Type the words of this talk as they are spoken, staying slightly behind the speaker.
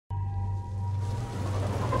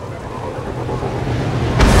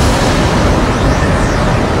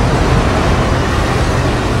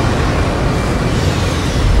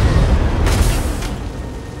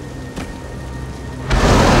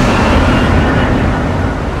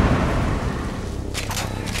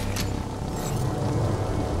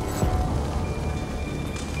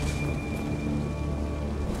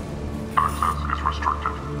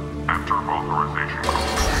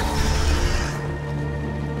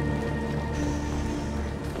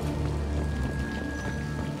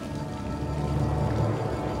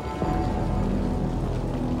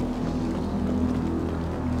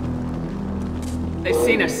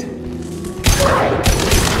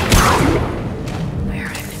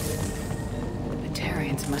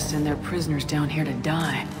send their prisoners down here to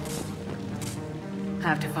die. I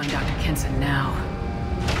have to find Dr. Kenson now.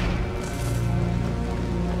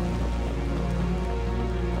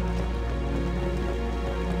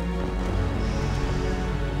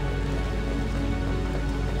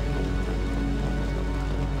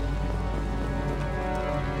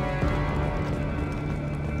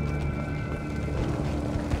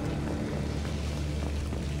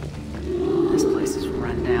 This place is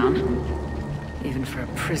run down, even for a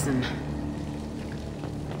prison.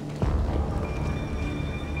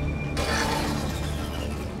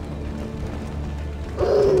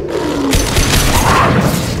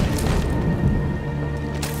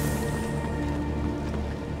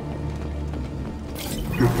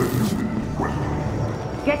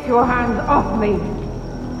 Get your hands off me!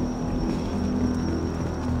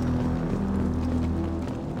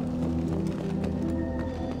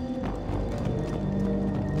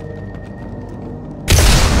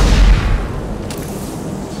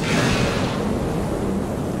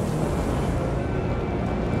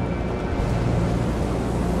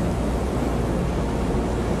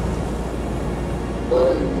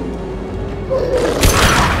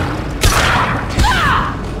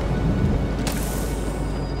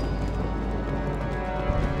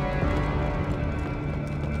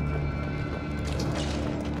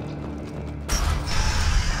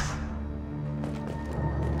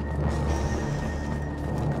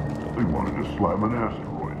 They wanted to slam an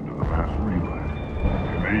asteroid into the mass relay.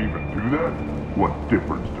 Can they even do that? What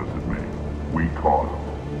difference does it make? We caught them.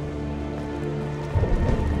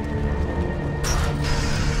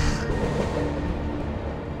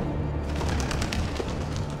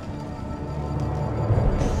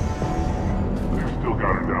 They've still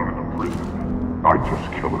got her down in the prison. I'd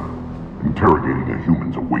just kill her. Interrogating a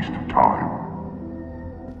human's a waste of time.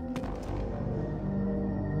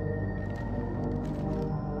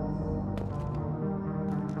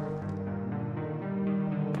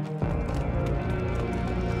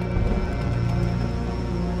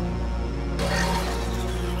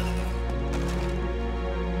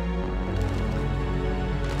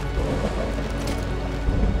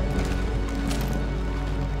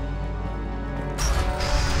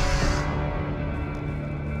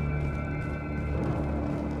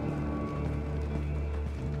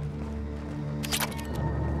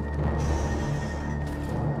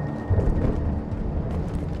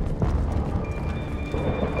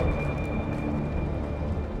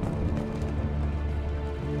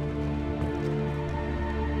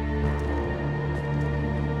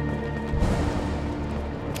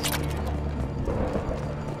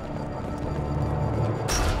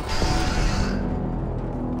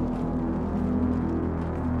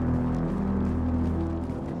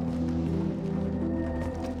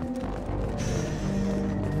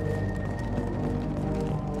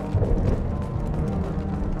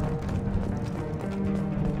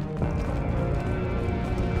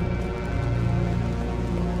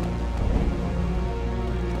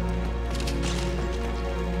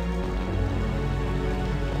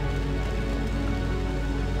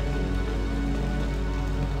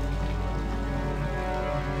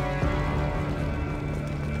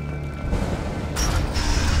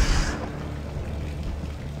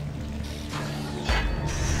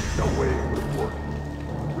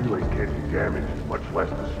 Damaged, much less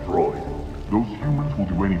destroyed. Those humans will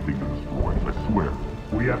do anything to destroy it, I swear.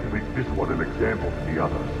 We have to make this one an example to the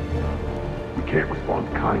others. We can't respond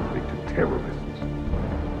kindly to terrorists.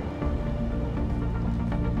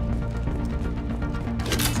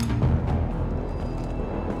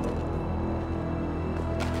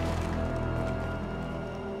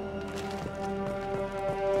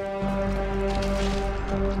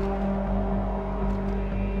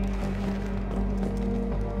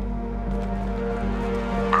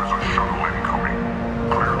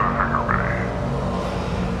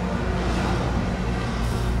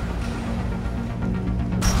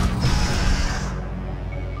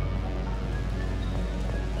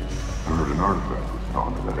 An artifact was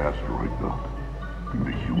found in that asteroid dump. Think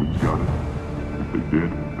the humans got it? If they did,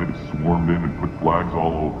 they'd have swarmed in and put flags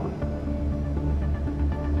all over it.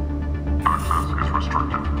 Access is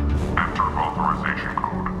restricted. Enter authorization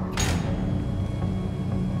code.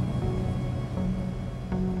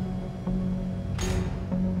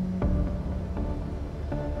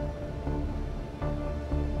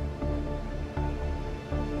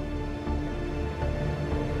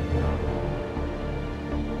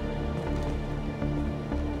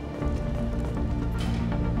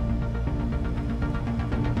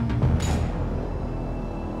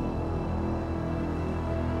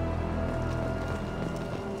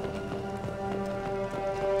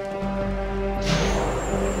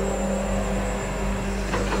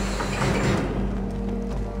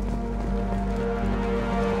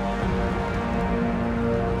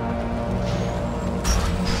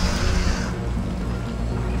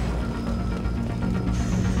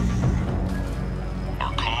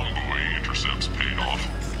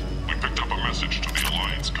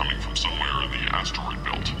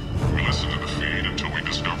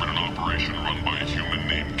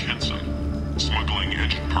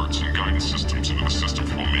 parts and guidance systems into the system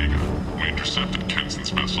from Omega. We intercepted Kenson's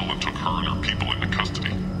vessel and took her and her people into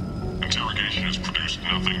custody. Interrogation has produced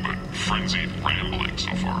nothing but frenzied rambling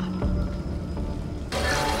so far.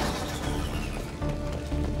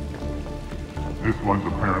 This one's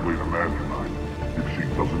apparently the mastermind. If she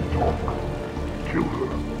doesn't talk, kill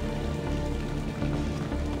her.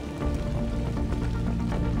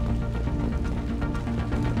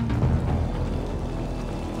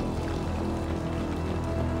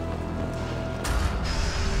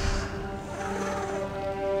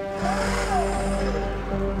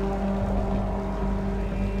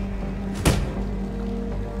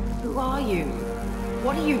 Who are you?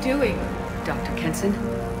 What are you doing? Dr. Kenson?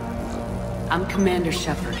 I'm Commander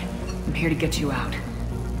Shepard. I'm here to get you out.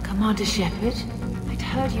 Commander Shepard? I'd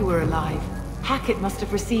heard you were alive. Hackett must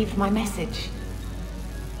have received my message.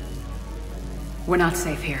 We're not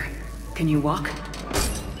safe here. Can you walk?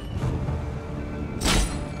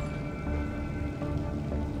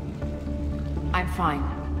 I'm fine.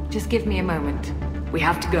 Just give me a moment. We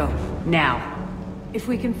have to go. Now. If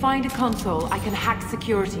we can find a console, I can hack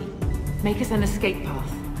security. Make us an escape path.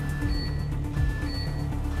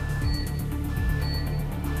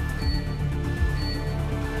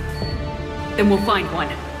 Then we'll find one.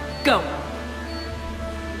 Go!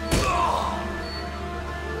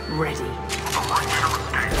 Ready.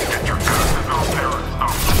 Get your asses out there and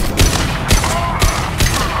stop.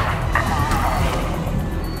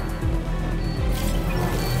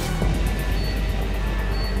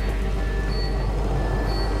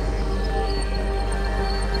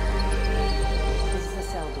 This is a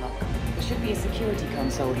cell block. There should be a security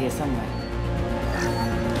console here somewhere.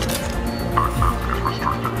 Access is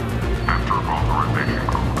restricted. Enter authorization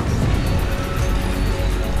code.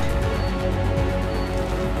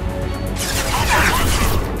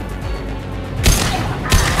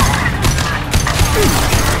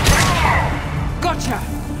 Gotcha!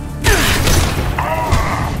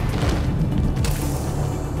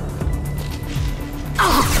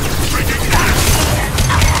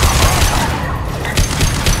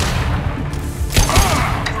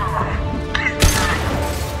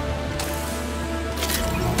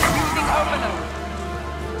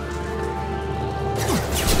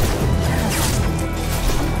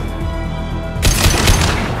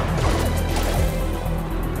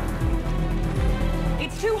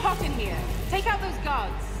 It's too hot in here. Take out those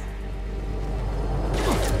guards.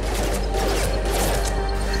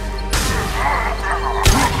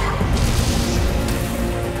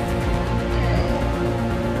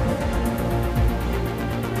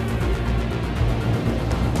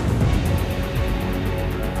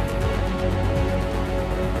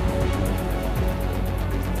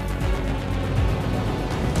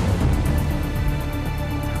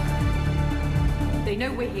 They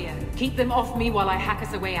know we're here. Keep them off me while I hack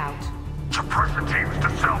us a way out. Suppressor teams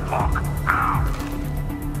to cell block. Now.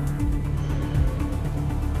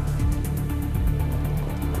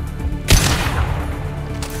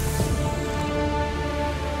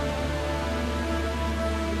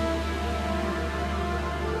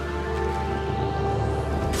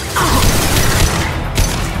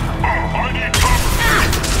 I need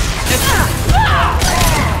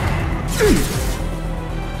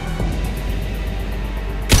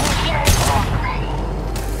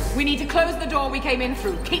We need to close the door we came in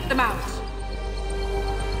through. Keep them out.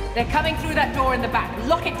 They're coming through that door in the back.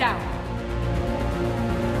 Lock it down.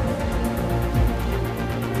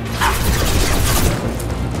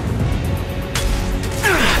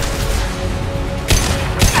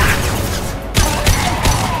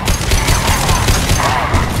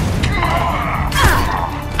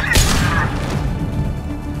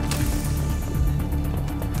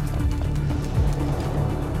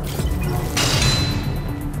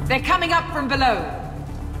 They're coming up from below.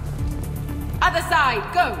 Other side,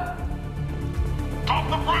 go! Stop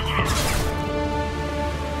the prisoners!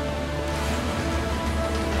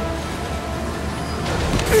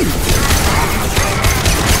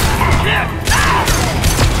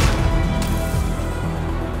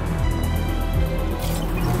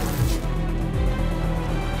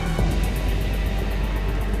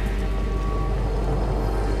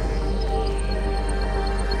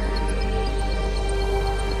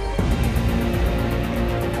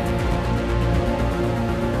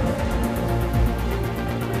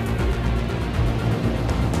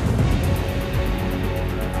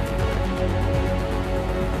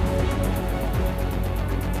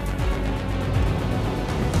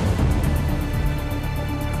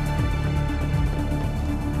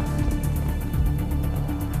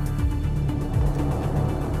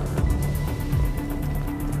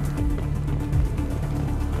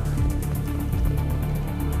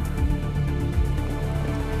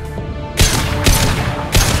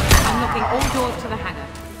 bolt to the hangar.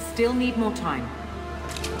 Still need more time.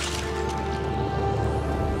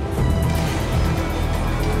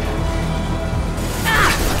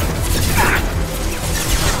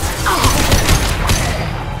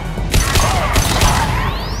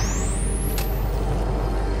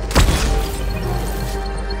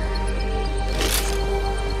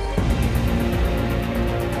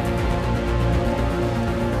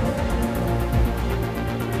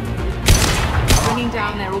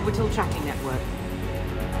 Down their orbital tracking network.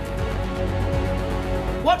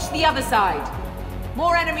 Watch the other side.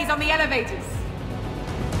 More enemies on the elevators.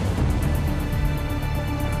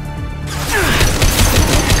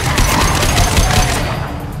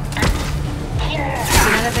 There's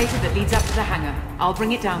an elevator that leads up to the hangar. I'll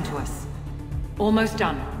bring it down to us. Almost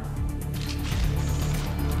done.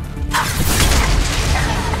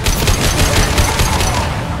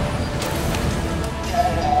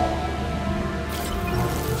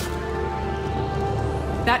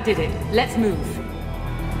 That did it. Let's move.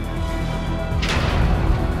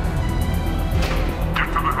 Get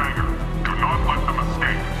to the hangar. Do not let them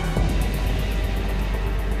escape.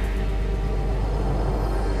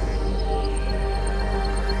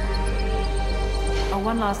 Oh,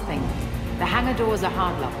 one last thing. The hangar doors are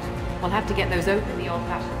hard-locked. We'll have to get those open the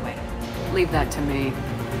old-fashioned way. Leave that to me.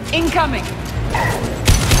 Incoming!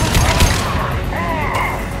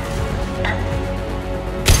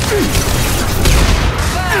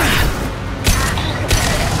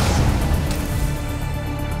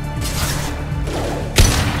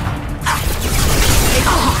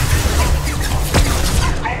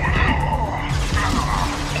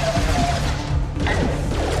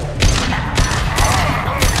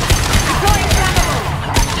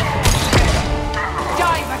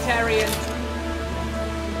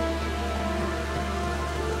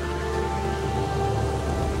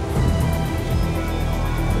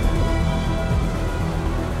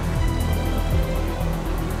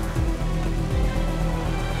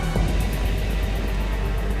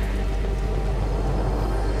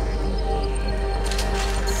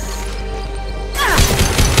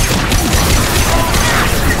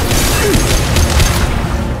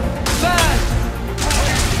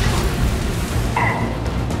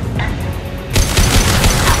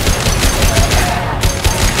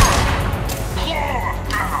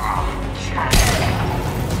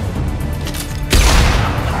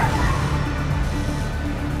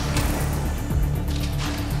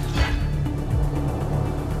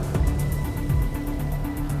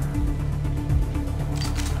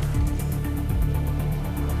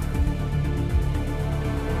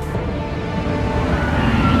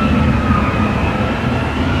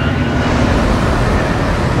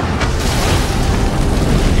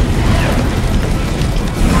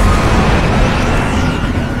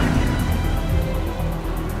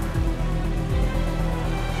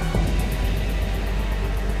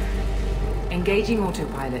 Engaging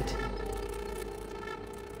autopilot.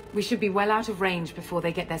 We should be well out of range before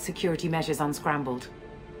they get their security measures unscrambled.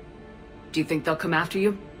 Do you think they'll come after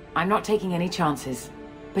you? I'm not taking any chances.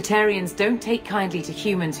 Batarians don't take kindly to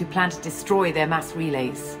humans who plan to destroy their mass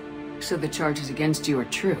relays. So the charges against you are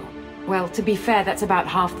true? Well, to be fair, that's about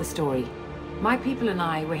half the story. My people and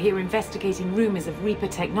I were here investigating rumors of Reaper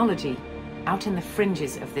technology, out in the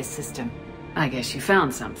fringes of this system. I guess you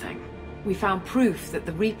found something. We found proof that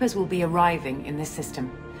the Reapers will be arriving in this system.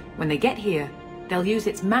 When they get here, they'll use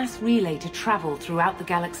its mass relay to travel throughout the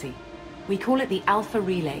galaxy. We call it the Alpha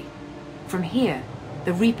Relay. From here,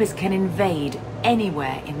 the Reapers can invade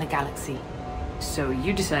anywhere in the galaxy. So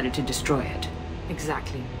you decided to destroy it?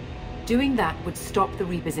 Exactly. Doing that would stop the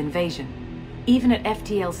Reapers' invasion. Even at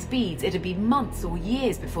FTL speeds, it'd be months or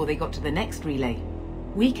years before they got to the next relay.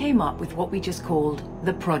 We came up with what we just called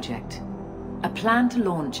the Project. A plan to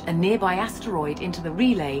launch a nearby asteroid into the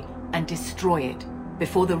relay and destroy it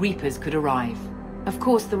before the Reapers could arrive. Of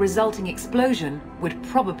course, the resulting explosion would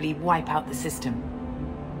probably wipe out the system.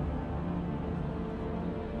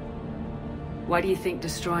 Why do you think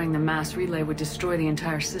destroying the mass relay would destroy the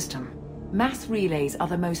entire system? Mass relays are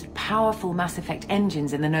the most powerful Mass Effect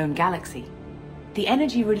engines in the known galaxy. The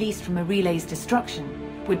energy released from a relay's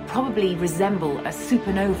destruction would probably resemble a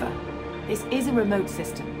supernova. This is a remote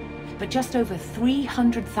system, but just over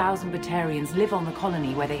 300,000 Batarians live on the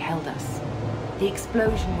colony where they held us. The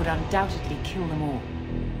explosion would undoubtedly kill them all.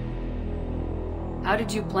 How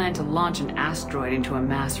did you plan to launch an asteroid into a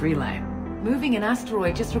mass relay? Moving an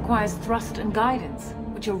asteroid just requires thrust and guidance,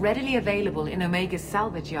 which are readily available in Omega's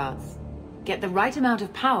salvage yards. Get the right amount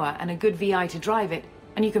of power and a good VI to drive it,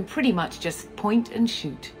 and you can pretty much just point and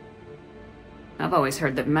shoot. I've always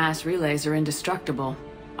heard that mass relays are indestructible.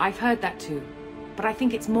 I've heard that too. but I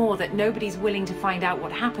think it's more that nobody's willing to find out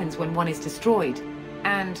what happens when one is destroyed.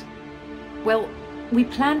 And, well, we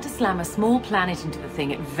plan to slam a small planet into the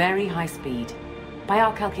thing at very high speed. By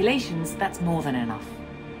our calculations, that's more than enough.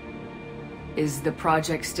 Is the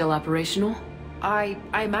project still operational? I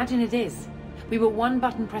imagine it is. We were one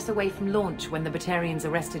button press away from launch when the Batarians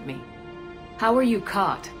arrested me. How were you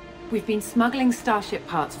caught? We've been smuggling Starship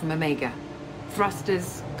parts from Omega.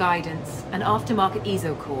 Thrusters, guidance, and aftermarket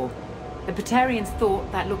ESO core. The Batarians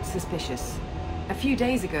thought that looked suspicious. A few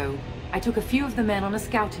days ago, I took a few of the men on a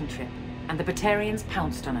scouting trip, and the Batarians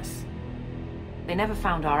pounced on us. They never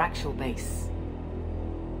found our actual base.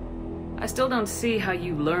 I still don't see how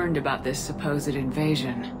you learned about this supposed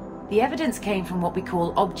invasion. The evidence came from what we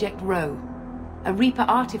call Object Rho, a Reaper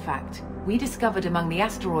artifact we discovered among the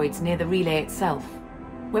asteroids near the relay itself.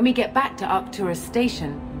 When we get back to Arcturus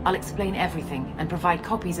Station, I'll explain everything and provide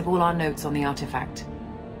copies of all our notes on the artifact.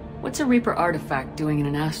 What's a Reaper artifact doing in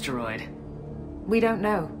an asteroid? We don't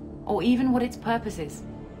know, or even what its purpose is.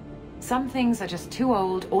 Some things are just too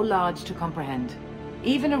old or large to comprehend.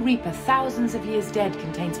 Even a Reaper thousands of years dead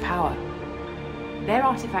contains power. Their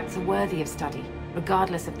artifacts are worthy of study,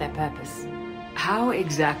 regardless of their purpose. How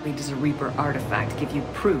exactly does a Reaper artifact give you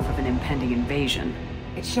proof of an impending invasion?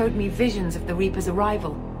 It showed me visions of the Reaper's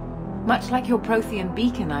arrival. Much like your Prothean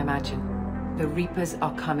beacon, I imagine. The Reapers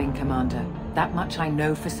are coming, Commander. That much I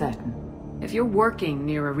know for certain. If you're working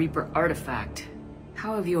near a Reaper artifact,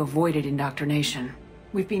 how have you avoided indoctrination?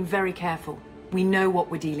 We've been very careful. We know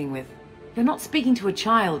what we're dealing with. You're not speaking to a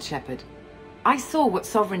child, Shepard. I saw what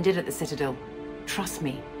Sovereign did at the Citadel. Trust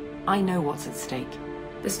me, I know what's at stake.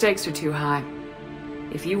 The stakes are too high.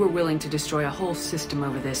 If you were willing to destroy a whole system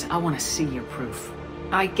over this, I want to see your proof.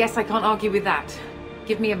 I guess I can't argue with that.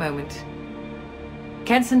 Give me a moment.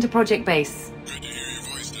 Kenson to Project Base. Good to hear your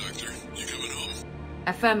voice, Doctor. You coming home?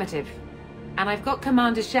 Affirmative. And I've got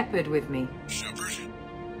Commander Shepard with me. Shepard?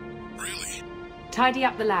 Really? Tidy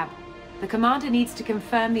up the lab. The Commander needs to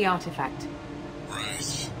confirm the artifact.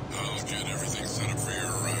 Right. I'll get everything set up for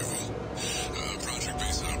your arrival. Project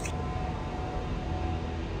Base out.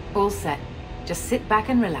 All set. Just sit back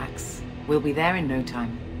and relax. We'll be there in no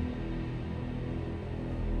time.